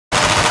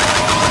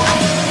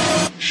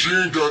She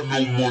ain't got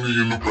no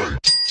money in the bank.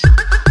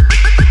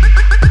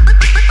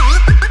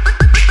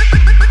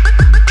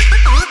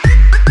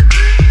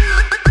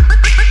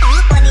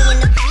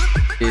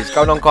 What is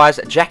going on,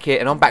 guys? Jack here,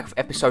 and I'm back for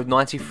episode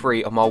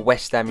 93 of my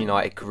West Ham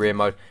United career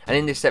mode. And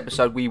in this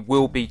episode we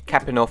will be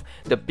capping off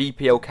the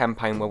BPL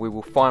campaign, where we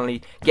will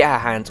finally get our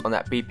hands on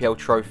that BPL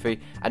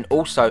trophy. And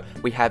also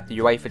we have the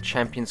UEFA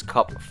Champions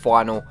Cup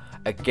final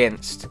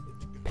against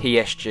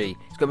PSG.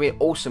 It's going to be an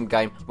awesome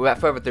game. Without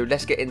further ado,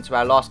 let's get into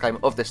our last game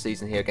of the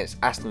season here against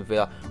Aston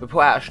Villa. We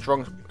put out a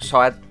strong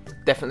side.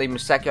 Definitely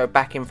Musacchio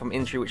back in from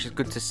injury, which is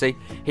good to see.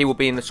 He will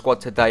be in the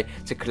squad today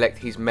to collect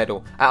his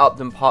medal. At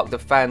Upton Park, the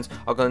fans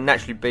are going to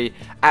naturally be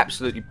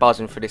absolutely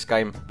buzzing for this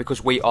game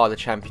because we are the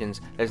champions.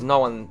 There's no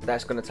one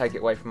that's going to take it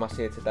away from us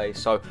here today.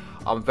 So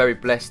I'm very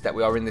blessed that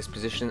we are in this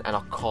position, and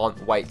I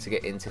can't wait to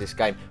get into this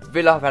game.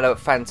 Villa have had a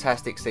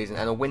fantastic season,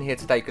 and a win here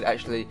today could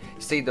actually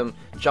see them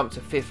jump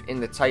to 5th in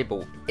the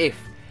table if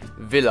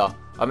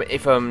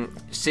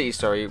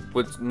City,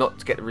 would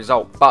not get the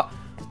result. But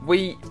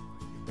we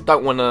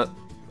don't want to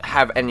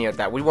have any of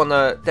that. We want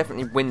to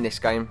definitely win this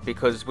game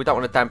because we don't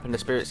want to dampen the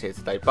spirits here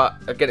today. But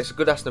again, it's a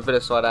good Aston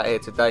Villa side out here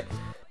today.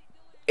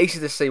 Easy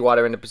to see why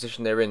they're in the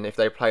position they're in if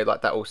they play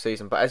like that all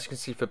season. But as you can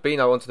see,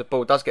 Fabinho onto the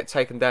ball does get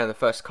taken down in the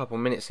first couple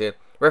of minutes here.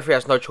 Referee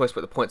has no choice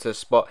but to point to the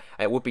spot,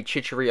 and it would be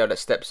Chicharito that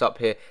steps up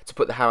here to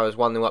put the Harrows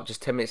 1-0 up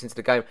just 10 minutes into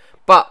the game.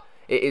 But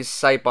it is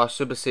saved by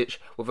Subasic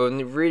with a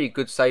really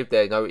good save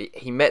there. You know,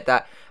 he met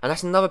that, and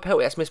that's another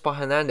penalty that's missed by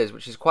Hernandez,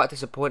 which is quite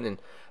disappointing.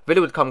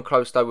 Villa would come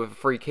close though with a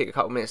free kick a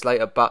couple of minutes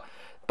later, but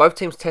both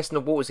teams testing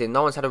the waters here.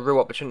 No one's had a real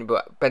opportunity,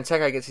 but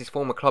Benteke against his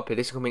former club here,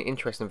 this is going to be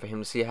interesting for him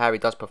to see how he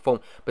does perform.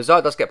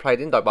 Bizarre does get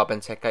played in though by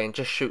Benteke and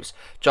just shoots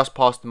just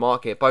past the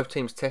mark here. Both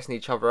teams testing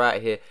each other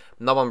out here.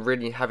 No one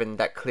really having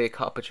that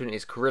clear-cut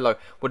opportunities. Carrillo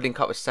would link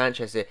up with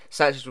Sanchez here.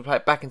 Sanchez would play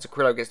it back into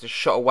Carrillo, gets the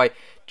shot away,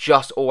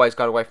 just always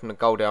going away from the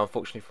goal there,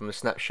 unfortunately, from the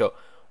snapshot.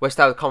 West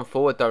Ham come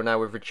forward though now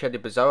with Richelli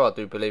Bizarro, I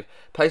do believe.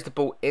 Plays the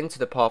ball into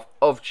the path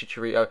of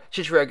Chicharito.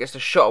 Chicharito gets the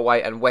shot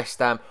away, and West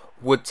Ham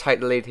would take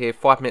the lead here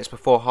 5 minutes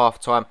before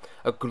half time.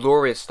 A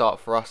glorious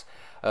start for us.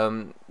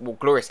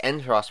 Glorious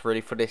end for us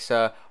really for this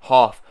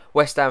half.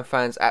 West Ham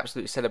fans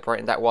absolutely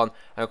celebrating that one.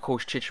 And of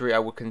course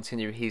Chicharito will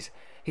continue his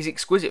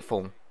exquisite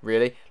form,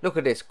 really. Look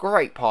at this,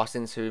 great pass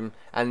into him,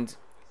 and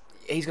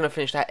he's going to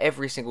finish that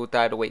every single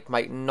day of the week.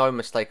 Make no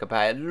mistake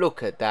about it.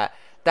 Look at that.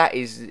 That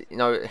is, you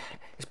know,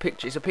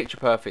 it's a picture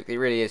perfect. It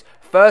really is.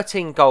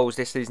 13 goals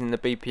this season in the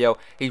BPL.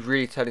 He's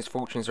really turned his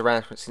fortunes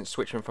around since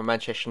switching from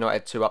Manchester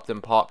United to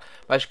Upton Park.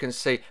 But as you can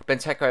see,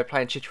 Benteke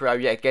playing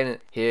Chicharito yet again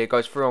here.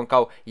 Goes through on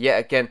goal yet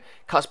again.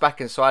 Cuts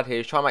back inside here.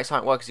 He's trying to make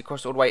something work as he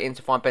crosses all the way in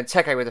to find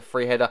Benteke with a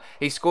free header.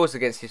 He scores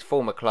against his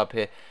former club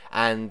here.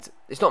 And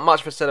it's not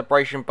much for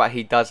celebration, but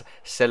he does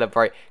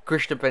celebrate.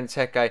 Christian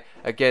Benteke,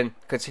 again,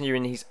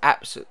 continuing his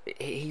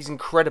he's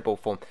incredible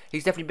form.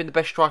 He's definitely been the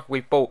best striker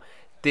we've bought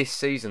this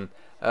season.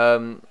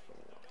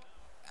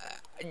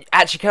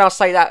 Actually, can I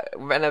say that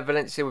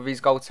Valencia with his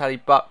goal tally?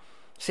 But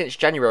since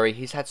January,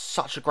 he's had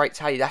such a great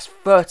tally. That's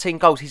 13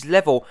 goals. He's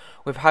level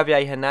with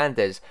Javier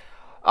Hernandez.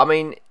 I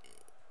mean,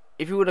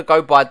 if you were to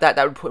go by that,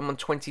 that would put him on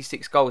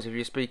 26 goals if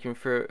you're speaking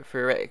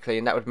theoretically,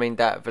 and that would mean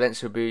that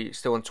Valencia would be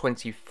still on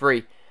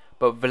 23.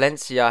 But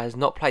Valencia has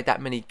not played that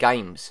many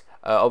games.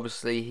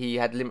 Obviously, he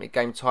had limited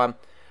game time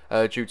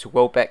due to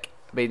Welbeck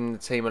being in the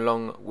team,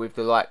 along with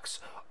the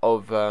likes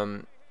of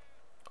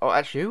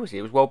actually, who was he?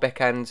 It was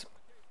Welbeck and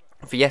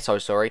Vieto,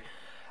 sorry.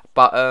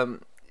 But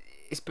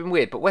it's been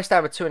weird. But West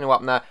Ham are 2-0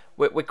 up now.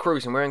 We're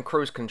cruising. We're in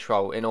cruise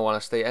control, in all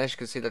honesty. And as you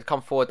can see, they've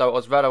come forward though.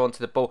 Osvaldo onto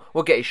the ball.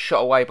 We'll get his shot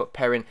away, but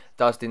Perrin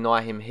does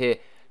deny him here.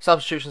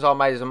 Substitutions are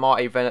made as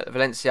Amati,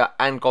 Valencia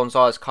and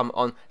Gonzalez come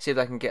on. See if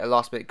they can get a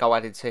last minute goal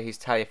added to his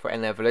tally for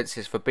Enner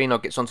Valencia's.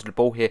 Fabinho gets onto the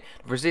ball here.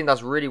 The Brazilian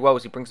does really well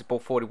as he brings the ball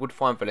forward. He would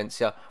find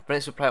Valencia.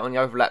 Valencia will play it on the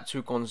overlap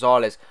to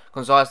Gonzalez.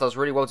 Gonzalez does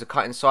really well to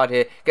cut inside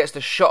here. Gets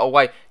the shot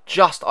away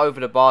just over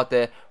the bar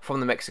there from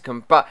the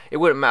Mexican. But it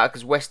wouldn't matter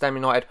because West Ham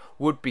United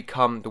would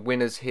become the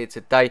winners here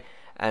today.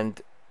 And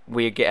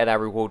we are getting our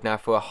reward now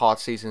for a hard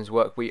season's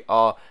work. We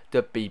are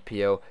the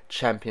BPL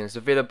champions. The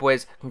Villa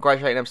boys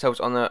congratulating themselves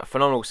on a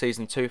phenomenal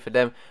season 2 for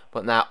them,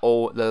 but now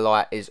all the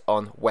light is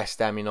on West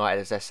Ham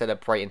United as they're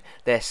celebrating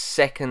their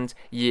 2nd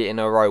year in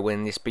a row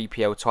winning this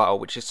BPL title,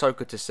 which is so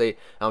good to see.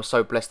 And I'm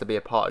so blessed to be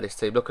a part of this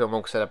team. Look at them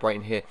all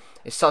celebrating here.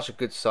 It's such a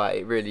good sight,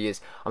 it really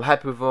is. I'm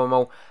happy with them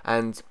all,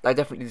 and they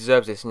definitely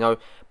deserve this, you know.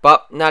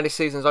 But now this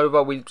season's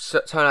over, we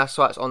turn our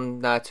sights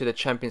on to the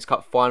Champions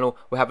Cup final.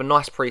 We have a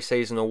nice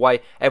pre-season away.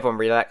 Everyone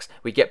relax.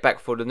 We get back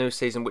for the new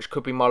season, which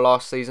could be my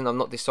last season. I'm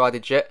not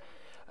decided yet.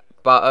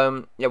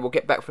 But yeah, we'll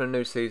get back for the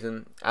new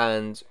season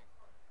and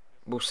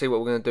we'll see what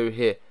we're going to do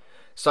here.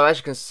 So as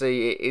you can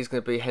see, it is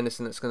going to be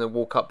Henderson that's going to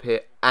walk up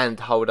here and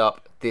hold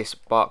up this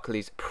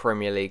Barclays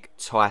Premier League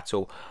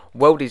title.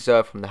 Well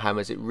deserved from the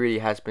Hammers, it really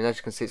has been. As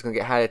you can see, it's going to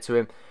get handed to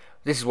him.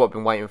 This is what I've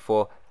been waiting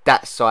for.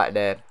 That sight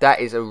there, that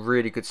is a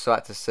really good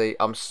sight to see.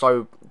 I'm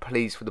so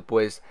pleased for the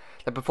boys.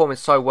 They're performing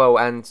so well,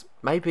 and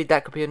maybe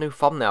that could be a new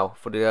thumbnail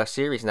for the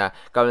series now,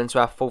 going into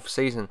our 4th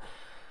season.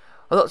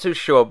 I'm not too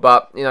sure,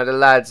 but you know the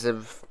lads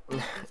have.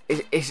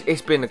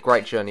 It's been a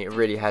great journey. It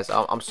really has.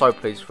 I'm so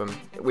pleased with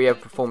them. We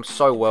have performed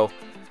so well,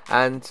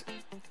 and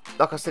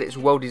like I said, it's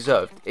well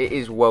deserved. It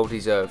is well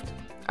deserved,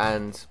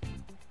 and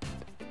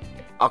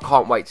I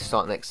can't wait to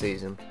start next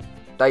season.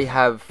 They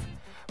have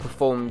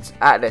performed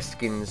at their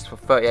skins for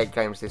 38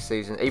 games this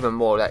season, even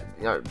more. That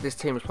this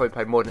team has probably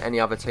played more than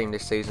any other team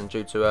this season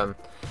due to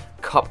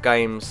cup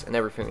games and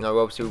everything.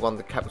 Obviously we won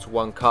the Capital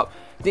One Cup.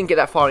 Didn't get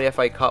that far in the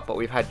FA Cup, but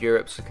we've had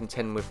Europe to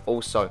contend with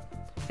also.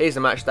 Here's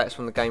the match stats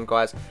from the game,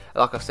 guys.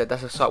 Like I said,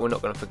 that's a sight we're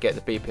not going to forget.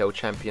 The BPL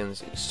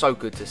champions. It's so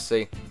good to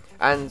see,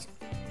 and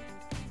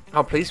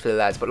I'm pleased for the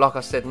lads. But like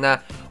I said,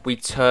 now we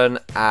turn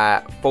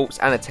our thoughts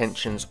and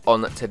attentions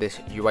on to this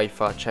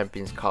UEFA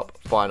Champions Cup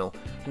final.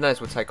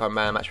 Hernandez will take our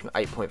man match from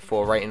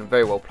 8.4 rating.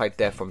 Very well played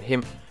there from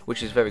him,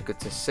 which is very good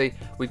to see.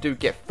 We do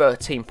get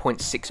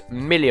 £13.6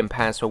 million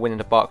for winning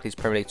the Barclays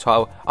Premier League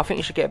title. I think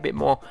you should get a bit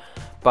more,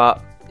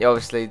 but yeah,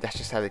 obviously that's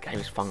just how the game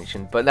is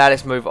functioned. But now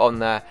let's move on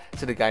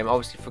to the game.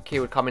 Obviously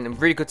Fakir would come in, and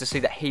really good to see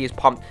that he is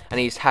pumped and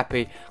he's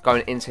happy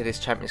going into this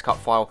Champions Cup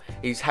final.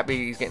 He's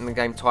happy he's getting the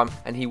game time,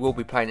 and he will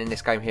be playing in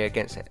this game here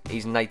against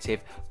his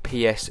native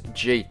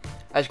PSG.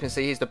 As you can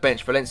see, here's the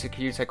bench. Valencia,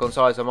 Kiyute,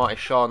 Gonzalez, Amati,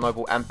 Shah,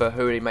 Noble and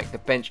Bahuli make the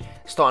bench.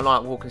 Starting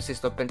lineup will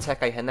consist of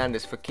Benteke,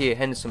 Hernandez, Fakir,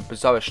 Henderson,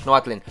 Bazoa,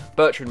 Schneidlin,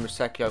 Bertrand,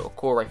 Musacchio,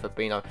 Okore,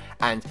 Fabinho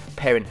and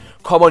Perrin.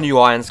 Come on you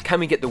Irons, can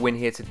we get the win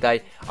here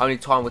today? Only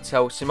time will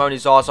tell. Simone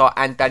Zaza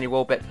and Daniel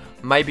Welbeck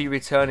may be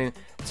returning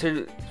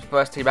to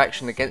first team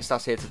action against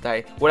us here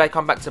today. Will they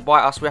come back to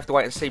bite us? We have to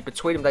wait and see.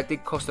 Between them, they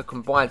did cost a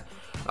combined,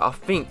 I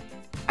think,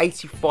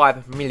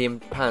 £85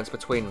 million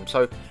between them.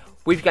 So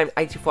we've gained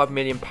 £85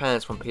 million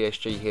from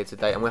PSG here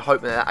today, and we're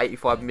hoping that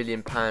 £85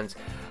 million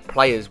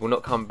players will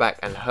not come back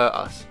and hurt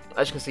us.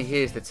 As you can see,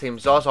 here's the team.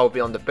 Zaza will be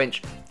on the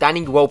bench.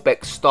 Danny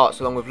Welbeck starts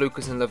along with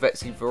Lucas and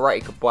Lavezzi,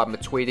 Verratti, Kabay,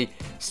 Matuidi,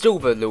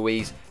 Silva,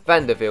 Luiz,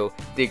 Van der Ville,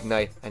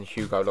 Digne and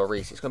Hugo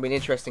Lloris. It's going to be an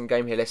interesting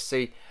game here. Let's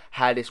see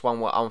how this one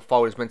will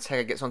unfold. As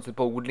Benteke gets onto the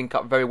ball, would link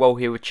up very well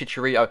here with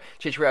Chicharito.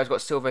 Chicharito's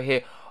got Silva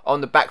here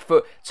on the back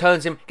foot,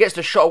 turns him, gets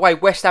the shot away.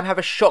 West Ham have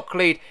a shot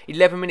lead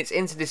 11 minutes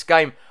into this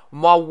game.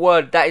 My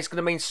word, that is going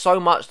to mean so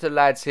much to the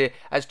lads here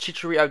as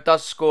Chicharito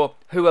does score.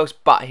 Who else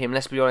but him?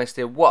 Let's be honest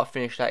here. What a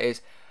finish that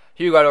is.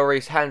 Hugo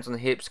Lloris, hands on the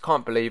hips,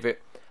 can't believe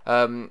it.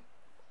 I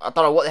don't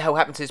know what the hell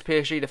happened to his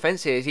PSG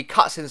defence here. He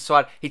cuts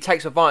inside, he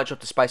takes advantage of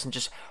the space and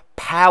just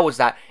powers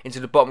that into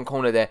the bottom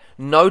corner there.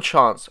 No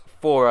chance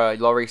for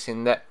Lloris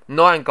in there.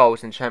 9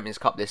 goals in the Champions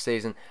Cup this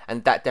season,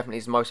 and that definitely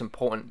is most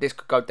important. This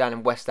could go down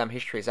in West Ham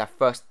history as our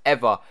first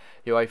ever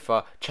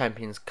UEFA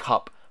Champions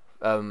Cup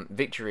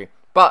victory.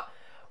 But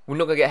we're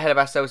not going to get ahead of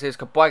ourselves here.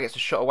 Kabay gets a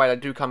shot away. They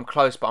do come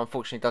close, but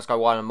unfortunately does go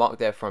wide and mark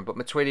there for him. But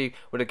Matuidi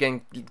would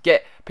again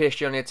get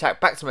PSG on the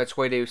attack. Back to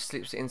Matuidi, who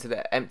slips it into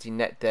the empty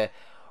net there.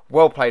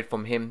 Well played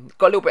from him.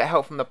 Got a little bit of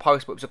help from the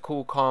post, but it was a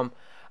cool, calm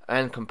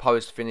and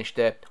composed finish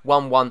there.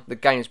 1-1. The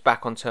game's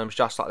back on terms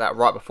just like that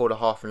right before the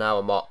half an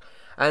hour mark.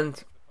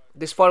 And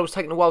this final was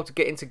taking a while to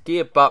get into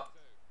gear, but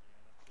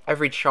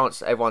every chance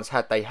that everyone's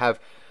had, they have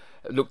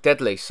looked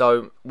deadly.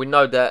 So we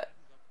know that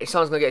if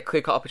someone's going to get a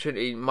clear-cut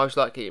opportunity, most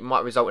likely it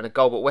might result in a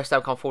goal. But West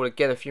Ham come forward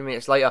again a few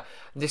minutes later.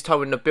 This time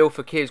with Nabil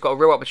Fekir's got a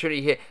real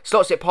opportunity here.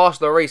 Slots it past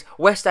Lloris.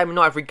 West Ham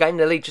United have regained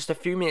the lead just a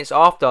few minutes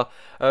after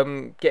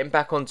getting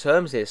back on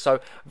terms here.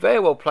 So very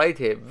well played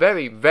here.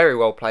 Very, very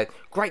well played.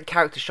 Great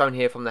character shown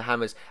here from the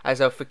Hammers. As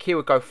Fekir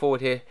would go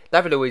forward here.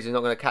 David Luiz is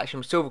not going to catch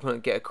him. Silva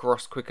couldn't get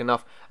across quick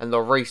enough. And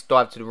Lloris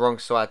dived to the wrong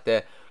side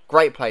there.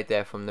 Great play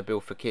there from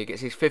Nabil Fekir.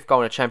 Gets his 5th goal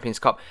in the Champions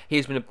Cup. He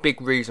has been a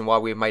big reason why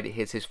we've made it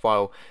here to his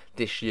final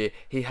this year.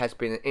 He has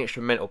been an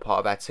instrumental part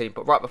of our team.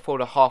 But right before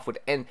the half would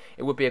end,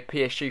 it would be a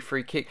PSG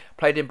free kick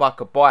played in by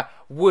Kabay.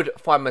 Would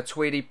find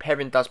Matuidi.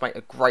 Perrin does make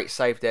a great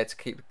save there to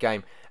keep the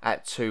game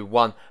at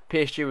 2-1.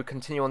 PSG would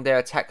continue on their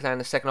attack now in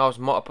the second half.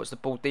 Mota puts the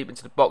ball deep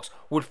into the box.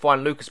 Would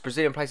find Lucas.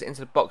 Brazilian plays it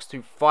into the box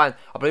to find,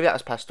 I believe that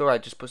was Pastore,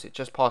 just puts it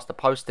just past the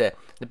post there.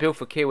 Nabil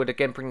Fekir would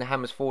again bring the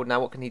Hammers forward. Now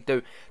what can he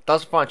do?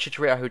 Does find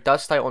Chicharito, who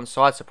does stay on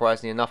side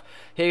surprisingly enough.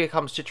 Here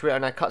comes Chicharito,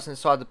 now cuts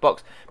inside the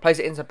box. Plays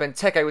it into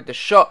Benteke with the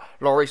shot.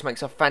 Lloris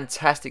makes a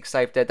fantastic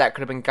save there. That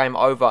could have been game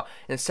over.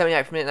 In the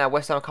 78th minute now,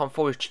 West Ham come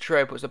forward.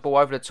 Chicharito puts the ball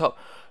over the top.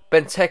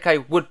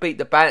 Benteke would beat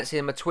the balance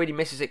here. Matuidi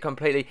misses it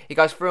completely. He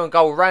goes through and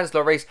goal. Rans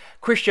Lloris.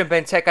 Christian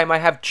Benteke may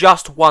have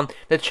just won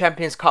the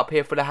Champions Cup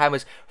here for the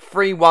Hammers.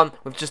 3-1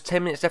 with just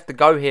 10 minutes left to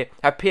go here.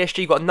 Have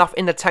PSG got enough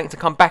in the tank to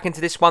come back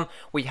into this one?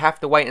 We have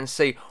to wait and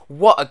see.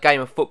 What a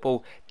game of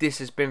football this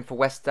has been for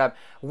West Ham.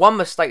 One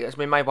mistake that's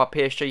been made by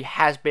PSG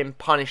has been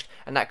punished,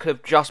 and that could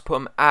have just put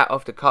them out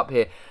of the cup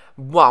here.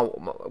 Wow,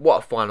 what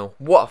a final.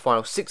 What a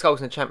final. 6 goals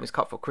in the Champions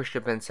Cup for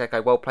Christian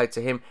Benteke. Well played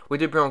to him. We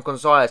do bring on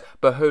Gonzalez,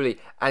 Bahuli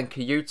and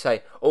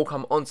Kiyute. All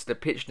come onto the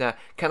pitch now.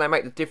 Can they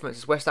make the difference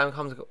as West Ham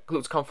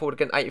looks to come forward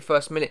again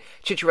 81st minute.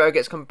 Chicharito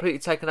gets completely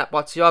taken out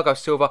by Thiago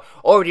Silva.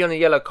 Already on a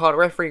yellow card.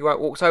 Referee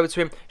walks over to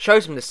him.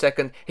 Shows him the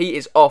second. He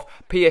is off.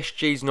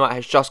 PSG's night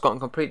has just gotten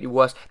completely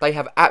worse. They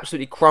have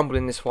absolutely crumbled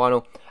in this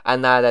final.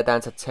 And now they're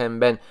down to 10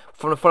 men.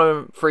 From the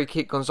following free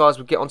kick, Gonzalez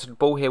will get onto the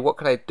ball here. What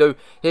can they do?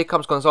 Here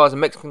comes Gonzalez. The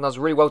Mexican does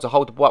really well to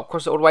hold the ball up.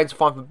 Cross it all the way to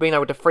find Fabinho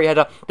with the free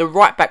header. The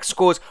right back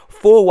scores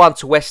 4-1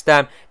 to West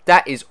Ham.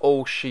 That is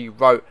all she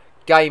wrote.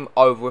 Game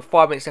over. With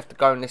 5 minutes left to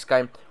go in this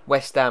game,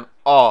 West Ham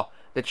are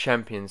the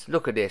champions.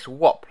 Look at this.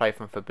 What play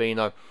from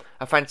Fabinho.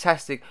 A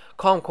fantastic,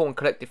 calm, cool and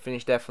collected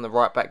finish there from the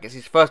right back. Gets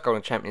his first goal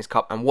in the Champions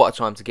Cup, and what a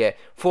time to get.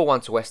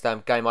 4-1 to West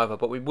Ham. Game over.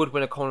 But we would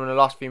win a corner in the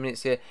last few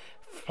minutes here.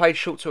 Played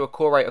short to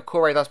Enquiries.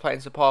 Enquiries does play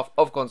into the path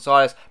of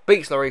Gonzalez.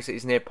 Beats Lloris at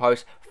his near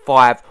post.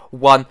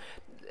 5-1.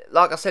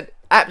 Like I said,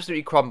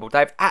 absolutely crumbled.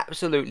 They've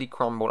absolutely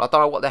crumbled. I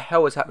don't know what the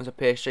hell has happened to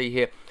PSG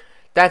here.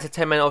 Down to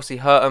 10 men obviously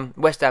hurt them.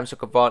 West Ham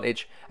took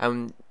advantage.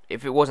 And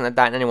if it wasn't a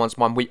doubt in anyone's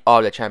mind, we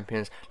are the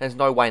champions. There's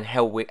no way in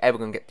hell we're ever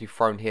going to get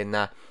dethroned here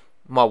now.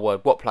 My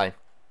word, what play.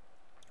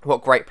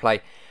 What great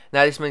play.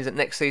 Now this means that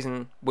next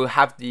season we'll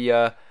have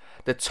the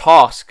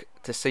task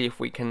to see if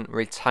we can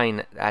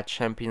retain our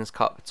Champions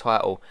Cup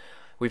title.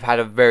 We've had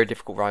a very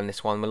difficult run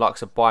this one. The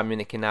likes of Bayern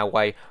Munich in our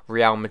way,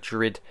 Real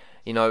Madrid.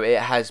 You know, it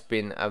has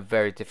been a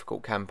very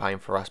difficult campaign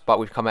for us, but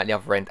we've come out the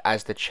other end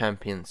as the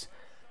champions.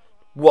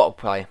 What a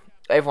play.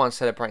 Everyone's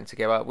celebrating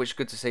together, which is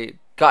good to see.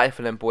 Gutted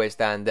for them boys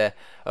down there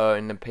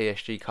in the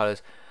PSG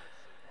colours.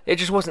 It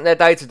just wasn't their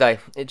day today.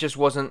 It just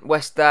wasn't.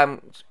 West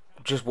Ham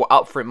just were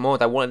up for it more.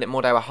 They wanted it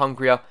more. They were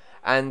hungrier.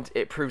 And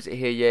it proves it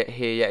here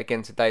yet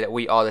again today that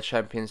we are the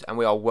champions and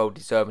we are well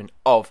deserving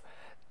of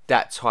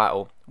that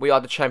title. We are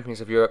the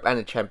champions of Europe and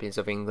the champions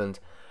of England.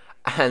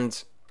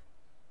 And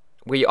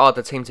we are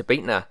the team to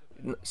beat now.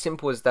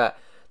 Simple as that.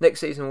 Next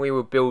season we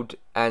will build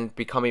and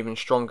become even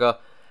stronger.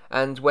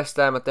 And West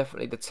Ham are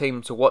definitely the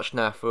team to watch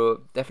now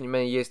for definitely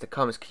many years to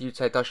come, as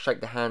Kyoto does shake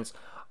the hands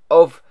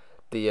of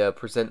the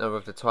presenter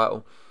of the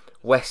title.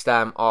 West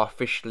Ham are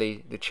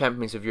officially the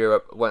champions of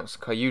Europe once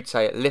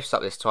Kyoto lifts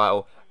up this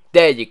title.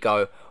 There you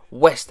go.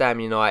 West Ham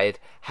United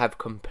have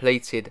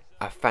completed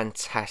a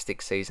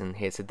fantastic season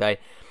here today.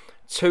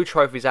 2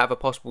 trophies out of a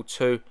possible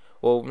 2.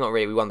 Well, not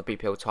really. We won the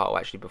BPL title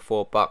actually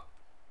before, but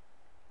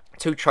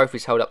 2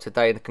 trophies held up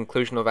today in the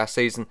conclusion of our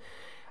season.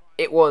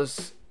 It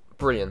was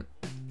brilliant.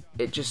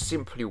 It just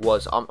simply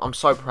was. I'm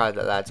so proud of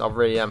that, lads. I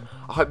really am.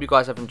 I hope you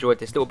guys have enjoyed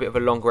this little bit of a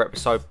longer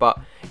episode, but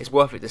it's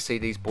worth it to see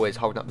these boys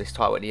holding up this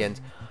title at the end.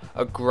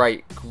 A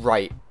great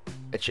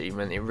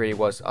achievement. It really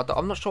was.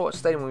 I'm not sure what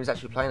stadium we was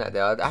actually playing at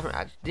there.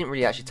 I didn't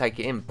really actually take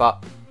it in,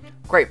 but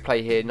great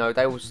play here. No,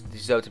 they all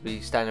deserve to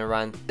be standing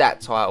around that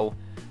title.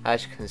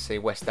 As you can see,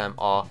 West Ham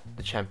are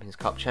the Champions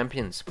Cup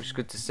champions, which is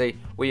good to see.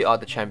 We are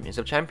the champions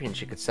of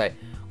champions, you could say.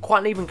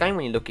 Quite an even game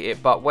when you look at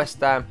it, but West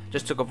Ham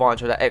just took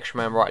advantage of that extra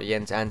man right at the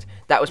end, and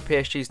that was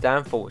PSG's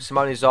downfall.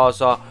 Simone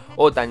Zaza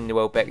or Daniel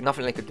Welbeck,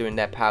 nothing they could do in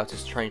their power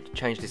to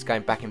change this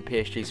game back in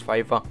PSG's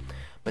favour.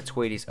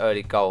 Matuidi's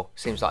early goal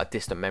seems like a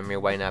distant memory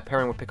away now.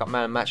 Perrin will pick up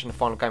man of the match in the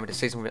final game of the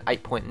season with an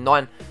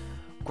 8.9.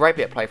 Great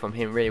bit of play from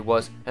him, really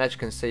was. And as you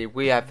can see,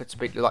 we have to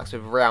speak the likes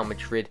of Real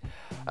Madrid,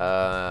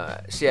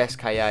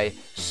 CSKA,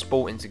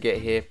 Sporting to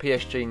get here.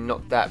 PSG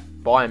knocked out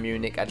Bayern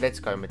Munich,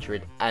 Atletico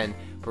Madrid and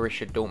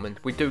Borussia Dortmund.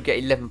 We do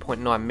get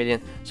 11.9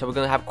 million, so we're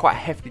going to have quite a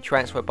hefty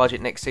transfer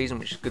budget next season,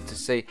 which is good to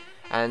see.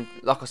 And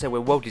like I said, we're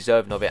well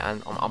deserving of it,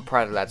 and I'm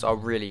proud of the lads. I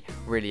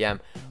really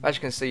am. As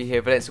you can see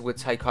here, Valencia would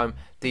take home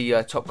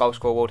the top goal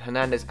scorer award.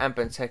 Hernandez and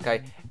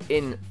Benteke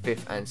in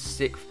 5th and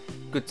 6th.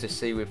 Good to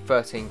see, with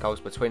 13 goals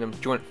between them.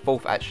 Joint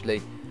 4th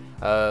actually,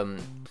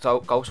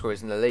 goal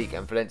scorers in the league,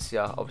 and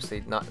Valencia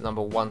obviously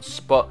number 1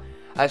 spot.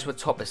 As for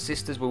top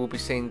assisters, we will be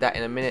seeing that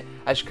in a minute.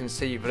 As you can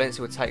see,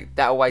 Valencia would take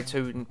that away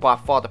too. By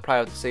far the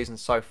player of the season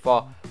so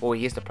far. Well,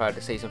 he is the player of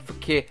the season.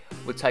 Fekir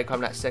would take home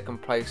that 2nd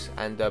place,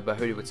 and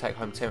Bahudi would take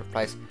home 10th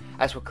place.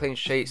 As for clean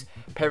sheets,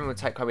 Perrin would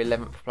take home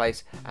 11th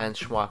place, and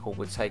Schmeichel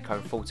would take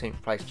home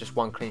 14th place. Just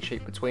 1 clean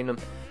sheet between them.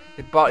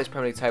 The Barclays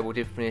Premier League table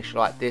did finish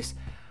like this.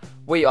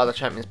 We are the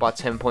champions by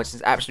 10 points.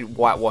 It's absolute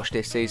whitewash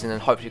this season,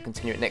 and hopefully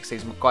continue it next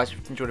season. But guys, if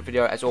you enjoyed the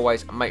video, as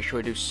always, make sure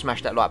you do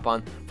smash that like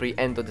button for the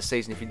end of the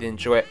season if you did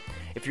enjoy it.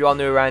 If you are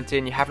new around here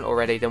and you haven't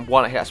already, then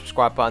why not hit that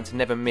subscribe button to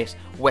never miss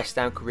West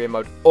Ham Career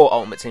Mode or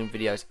Ultimate Team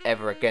videos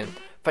ever again.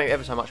 Thank you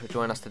ever so much for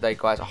joining us today,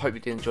 guys. I hope you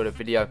did enjoy the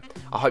video.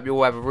 I hope you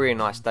all have a really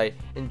nice day.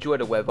 Enjoy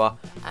the weather,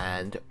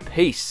 and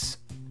peace.